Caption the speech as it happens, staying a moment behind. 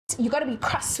You got to be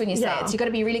cross when you say it. You got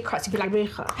to be really cross. You be like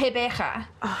Qger.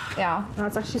 Yeah. No,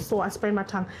 it's actually sore. I sprained my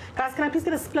tongue. Guys, can I please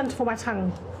get a splint for my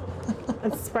tongue?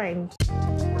 It's sprained.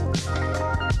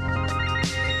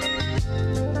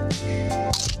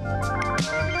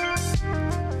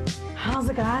 How's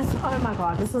it, guys? Oh my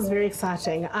god, this is very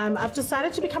exciting. I've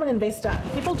decided to become an investor.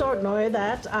 People don't know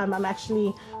that I'm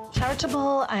actually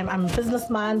charitable, I'm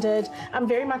business-minded. I'm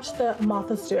very much the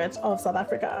Martha Stewart of South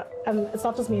Africa. And it's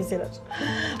not just me who said it.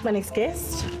 My next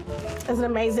guest is an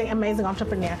amazing, amazing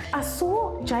entrepreneur. I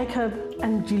saw Jacob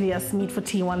and Julius meet for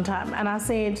tea one time, and I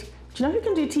said, do you know who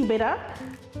can do tea better?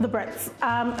 The Brits.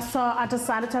 So I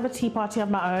decided to have a tea party of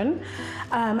my own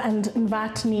and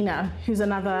invite Nina, who's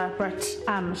another Brit.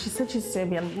 She said she's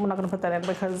Serbian. We're not going to put that in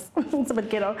because it's a bit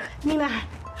ghetto. Nina,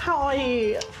 how are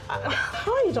you?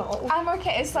 How are you, doll? I'm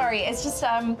okay, sorry. It's just,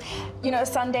 you know,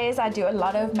 Sundays I do a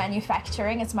lot of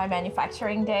manufacturing. It's my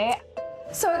manufacturing day.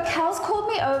 So Kelz called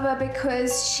me over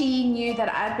because she knew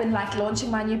that I'd been like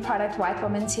launching my new product, White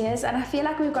Woman Tears, and I feel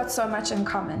like we've got so much in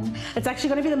common. It's actually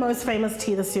going to be the most famous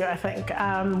tea this year, I think.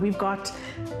 We've got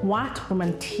White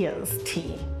Woman Tears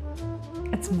tea.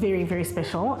 It's very, very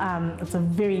special. It's a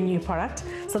very new product.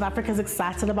 South Africa's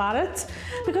excited about it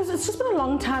because it's just been a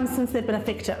long time since they've been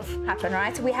effective.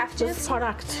 Right? We have to.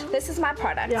 This is my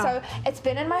product. Yeah. So it's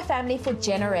been in my family for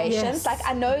generations. Yes. Like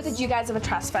I know that you guys have a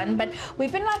trust fund, but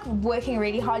we've been like working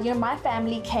really hard. You know, my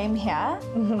family came here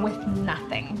with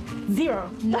nothing. Zero.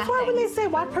 Nothing. That's why when they say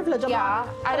white privilege, I'm yeah,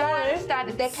 like, I don't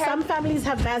understand it. Some families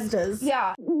have Mazdas.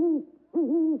 Yeah.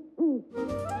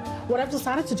 What I've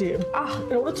decided to do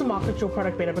in order to market your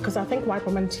product better, because I think White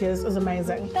Woman Tears is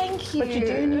amazing. Thank you. But you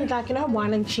do need, like, you know,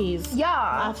 wine and cheese. Yeah.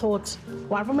 I thought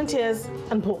White Woman Tears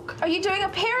and pork. Are you doing a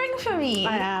pairing for me?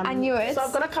 I am. I knew it. So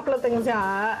I've got a couple of things here,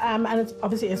 and it's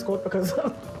obviously escort because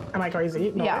am I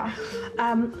crazy? No. Yeah.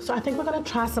 So I think we're going to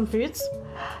try some foods.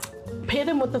 Pair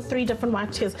them with the 3 different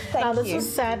white tears. Now this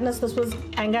was sadness, this was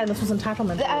anger, and this was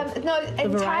entitlement. No,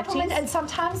 entitlement, and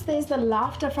sometimes there's the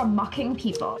laughter from mocking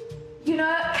people. You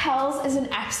know, Kelz is an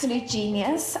absolute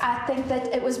genius. I think that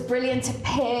it was brilliant to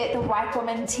pair the White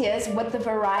Woman Tears with the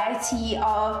variety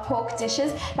of pork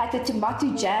dishes. Like the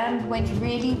tomato jam went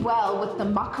really well with the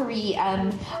mockery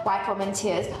White Woman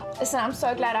Tears. Listen, I'm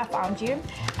so glad I found you.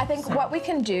 I think what we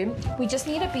can do, we just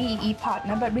need a BEE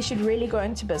partner, but we should really go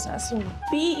into business.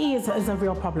 BEE is a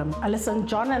real problem. Listen,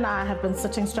 John and I have been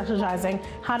sitting strategizing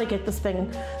how to get this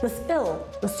ill,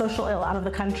 the social ill, out of the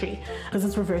country, because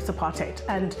it's reverse apartheid.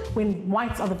 And when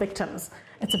whites are the victims,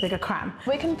 it's a bigger crime.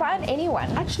 We can find anyone.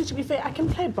 Actually, to be fair, I can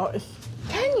play both.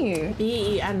 Can you?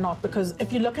 BEE and not, because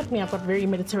if you look at me, I've got very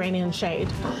Mediterranean shade.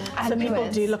 So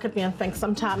people do look at me and think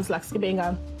sometimes like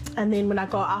Skibingo. And then when I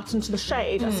go out into the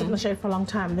shade, I sit in the shade for a long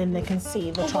time, then they can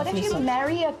see the What if you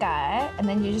marry a guy and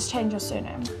then you just change your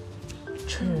surname?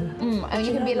 True. And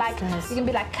you can be like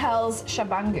Kelz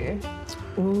Shabangu.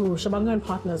 Ooh, Shabangu and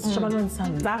partners, Shabangu and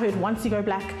sons. I heard once you go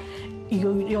black,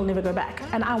 you'll never go back,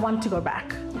 and I want to go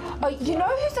back. Oh, you know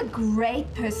who's a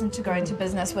great person to go into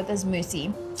business with is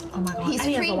Moosey. Oh my God, he's and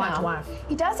he free has a white now. wife.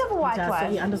 He does have a white wife.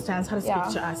 So he understands how to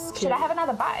speak to us. Should I have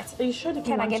another bite? You should.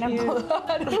 Can I get him?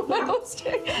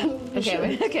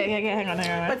 Okay, hang on.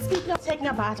 But speaking of taking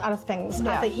a bite out of things,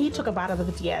 I think he took a bite out of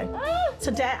the DA.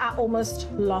 Today I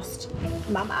almost lost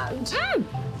my mind.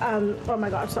 Oh my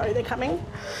God, sorry, they're coming.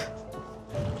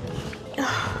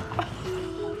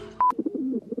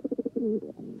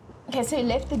 Okay, so he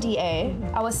left the DA.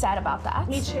 I was sad about that.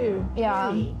 Me too. Yeah,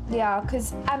 really. yeah,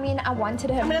 because I mean, I wanted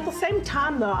him. I mean, at the same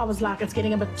time though, I was like, it's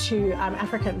getting a bit too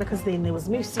African, because then there was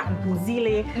Moosey and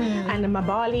Mzile and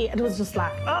Mabali, and it was just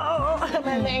like, what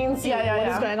is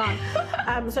going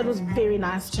on? So it was very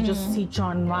nice to just see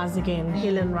John rise again,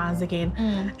 Helen rise again,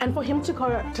 and for him to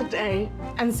go today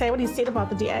and say what he said about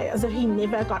the DA as if he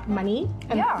never got money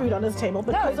and food on his table.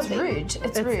 Because no, it's rude.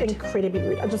 It's rude. It's incredibly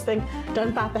rude. I just think,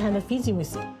 don't bite the hand that feeds you,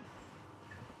 Moosey.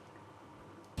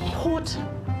 Port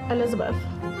Elizabeth.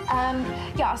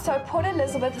 Yeah, so Port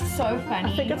Elizabeth is so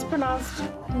funny. I think it's pronounced,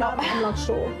 I'm not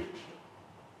sure.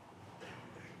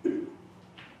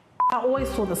 I always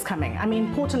saw this coming. I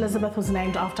mean, Port Elizabeth was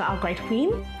named after our great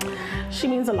queen. She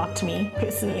means a lot to me,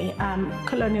 personally.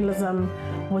 Colonialism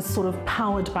was sort of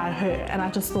powered by her, and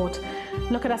I just thought,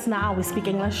 look at us now, we speak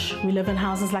English, we live in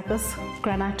houses like this,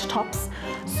 granite tops.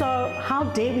 So how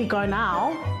dare we go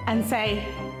now and say,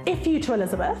 F you to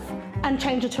Elizabeth, and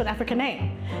change it to an African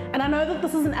name. And I know that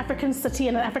this is an African city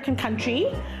and an African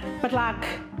country, but like,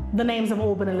 the names have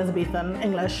all been Elizabethan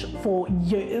English for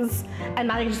years, and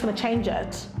now you're just gonna change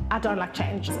it. I don't like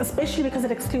change, especially because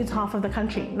it excludes half of the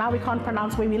country. Now we can't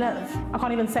pronounce where we live. I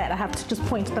can't even say it, I have to just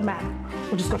point at the map,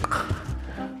 or just go.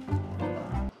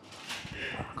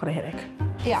 got a headache.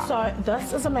 Yeah. So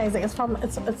this is amazing. It's from,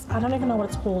 it's I don't even know what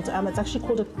it's called. It's actually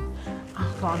called a,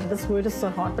 oh God, this word is so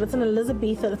hard, but it's an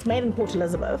Elizabethan, it's made in Port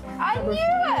Elizabeth. I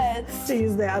knew it! To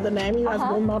use the other name, you guys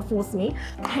will not force me.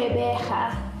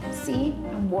 Qger. See?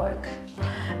 Work.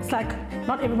 It's like,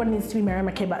 not everyone needs to be Mary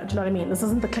Makeba, do you know what I mean? This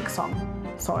isn't the click song.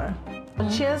 So,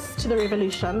 cheers to the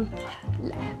revolution.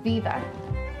 Viva.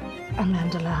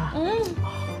 Amandala.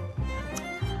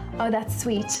 Oh, that's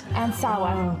sweet and sour.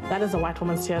 Oh, that is a white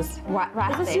woman's tears.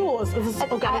 Right Is this there. yours? Is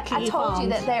this organically I told you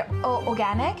farmed? that they're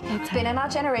organic. Okay. It's been in our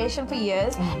generation for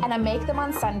years, and I make them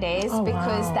on Sundays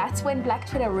because that's when Black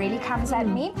Twitter really comes at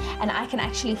me, and I can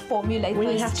actually formulate when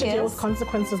those you have tears. to deal with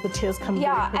consequences, the tears come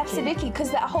very quickly. Absolutely,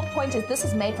 because the whole point is this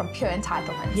is made from pure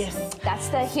entitlement. Yes. That's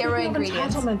the hero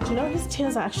ingredient. Entitlement, do you know whose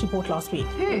tears I actually bought last week?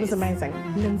 Whose? It was amazing.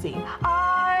 Lindsay.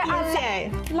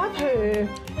 I love her.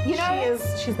 You know,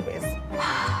 she's the best.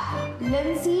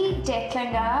 Lindsay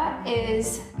Decklinger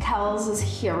is Kelz's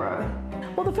hero.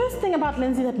 Well, the first thing about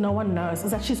Lindsay that no one knows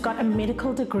is that she's got a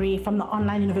medical degree from the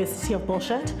online university of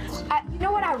bullshit. You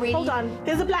know what I really... Hold on,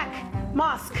 there's a black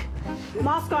mask.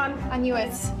 Mask on. I knew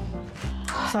it.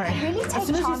 Sorry. I really take as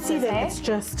soon as chances, you see them,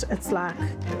 eh? it's like,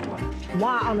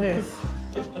 why on earth?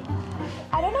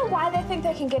 I don't know why they think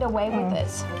they can get away with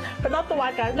it. But not the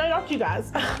white guys. No, not you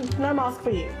guys. No mask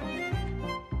for you.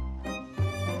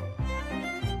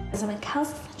 I mean, Kelz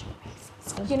is such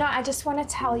a racist. You know, I just want to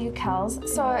tell you, Kelz,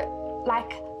 so,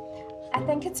 like, I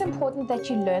think it's important that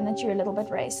you learn that you're a little bit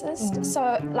racist.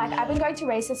 So, like, I've been going to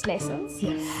racist lessons.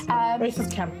 Yes.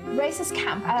 Racist camp. Racist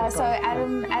camp. So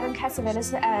Adam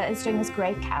Casavetes is doing this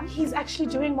great camp. He's actually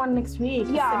doing one next week.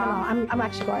 Yeah. I'm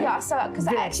actually going. Yeah, so, because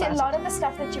actually excited. a lot of the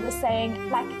stuff that you were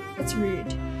saying, like, it's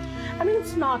rude. I mean,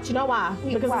 it's not. You know why?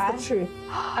 Because it's the truth.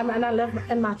 And I live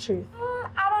in my truth.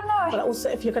 I don't know. But also,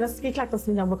 if you're going to speak like this,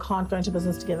 then we can't go into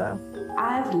business together.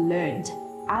 I've learned.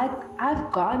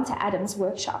 I've gone to Adam's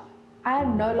workshop. I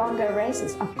am no longer a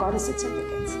racist. I've got a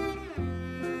certificate.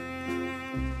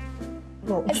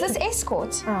 Well, is this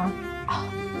Escort? Oh,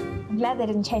 I'm glad they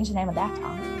didn't change the name of that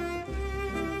town.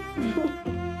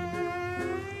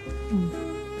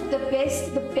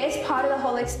 The best part of the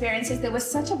whole experience is there was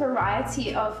such a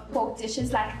variety of pork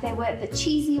dishes. Like there were the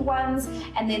cheesy ones,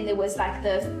 and then there was like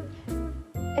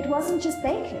it wasn't just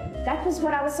bacon. That was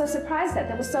what I was so surprised at.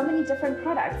 There were so many different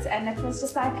products, and it was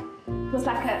just like,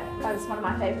 it's one of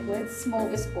my favorite words,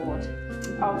 smorgasbord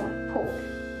of pork.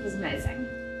 It was amazing.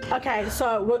 Okay,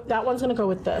 so that one's gonna go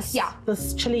with this. Yeah.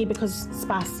 This chili because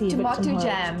spicy. Tomato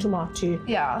jam. Tomato.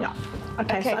 Yeah.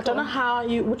 Okay, so I don't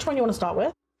know which one you want to start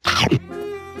with.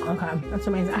 Okay, that's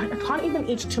amazing. I can't even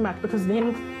eat too much because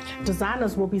then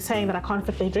designers will be saying that I can't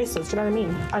fit their dresses. Do you know what I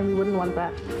mean? And we wouldn't want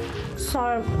that.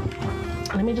 So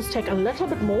let me just take a little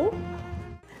bit more.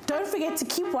 Don't forget to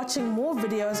keep watching more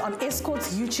videos on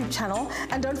Escort's YouTube channel,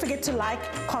 and don't forget to like,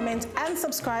 comment and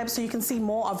subscribe so you can see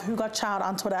more of Who Got Child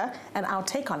on Twitter and our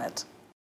take on it.